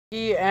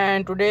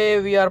And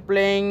today we are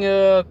playing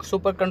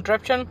super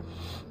contraption,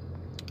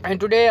 and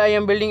today I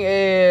am building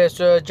a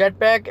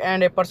jetpack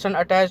and a person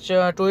attached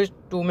to it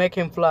to make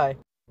him fly.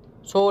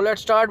 So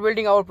let's start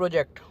building our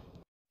project.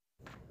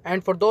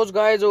 And for those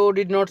guys who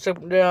did not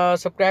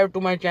subscribe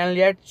to my channel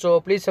yet, so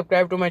please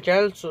subscribe to my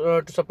channel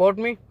to support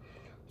me.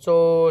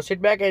 So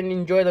sit back and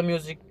enjoy the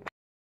music.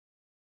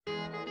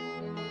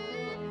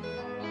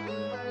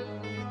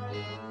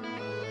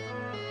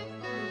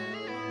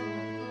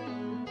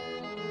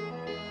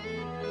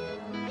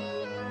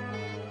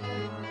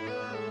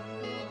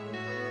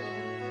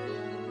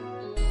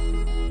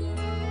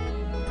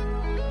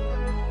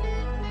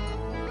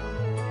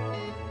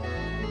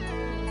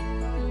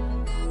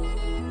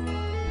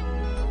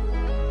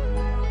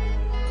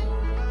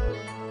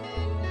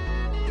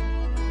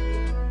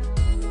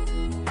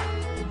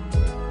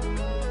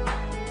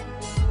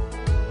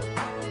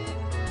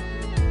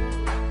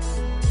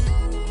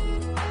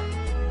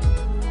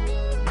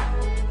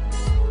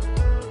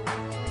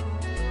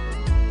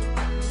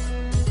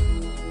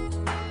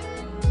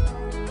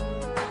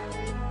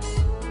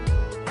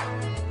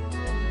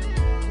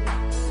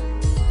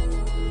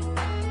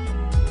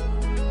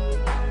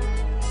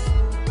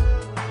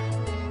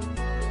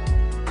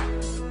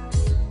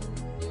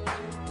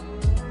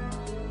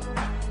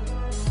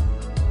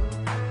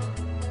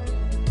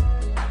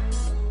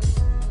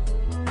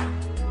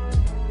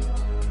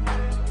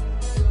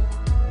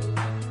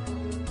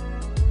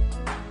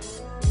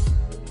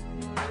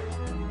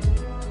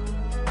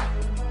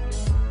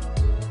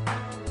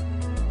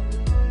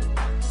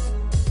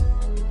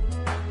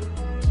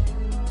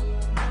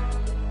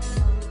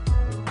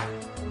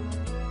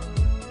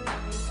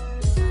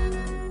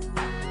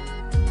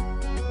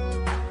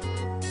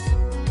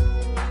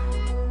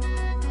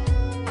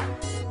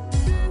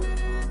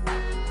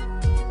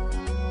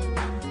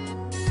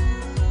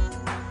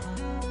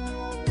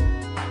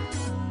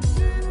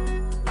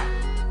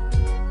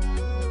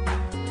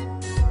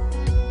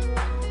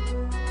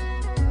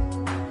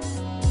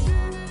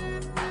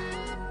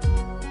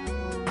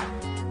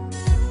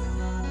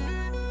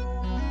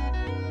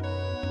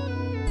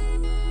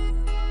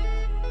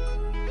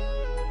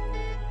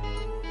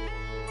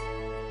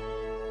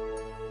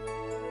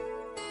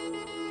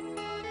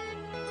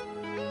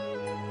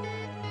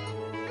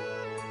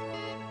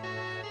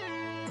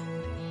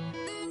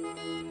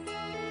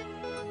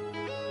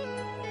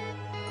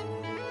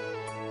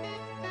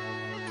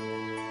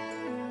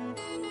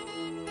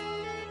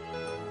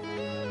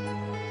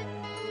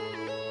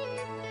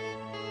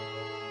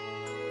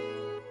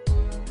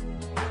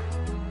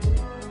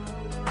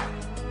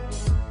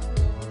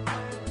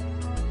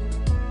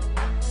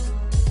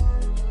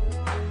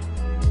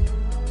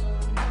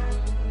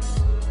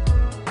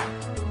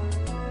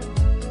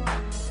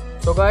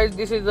 So guys,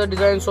 this is the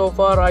design so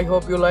far. I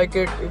hope you like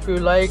it. If you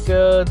like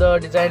the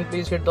design,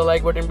 please hit the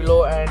like button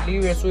below and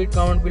leave a sweet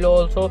comment below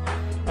also.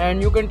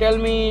 And you can tell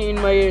me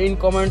in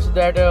comments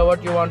that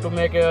what you want to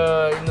make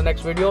in the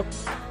next video.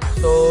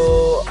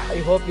 So I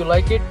hope you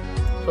like it.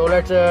 So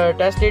let's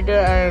test it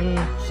and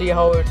see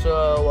how it's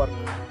work.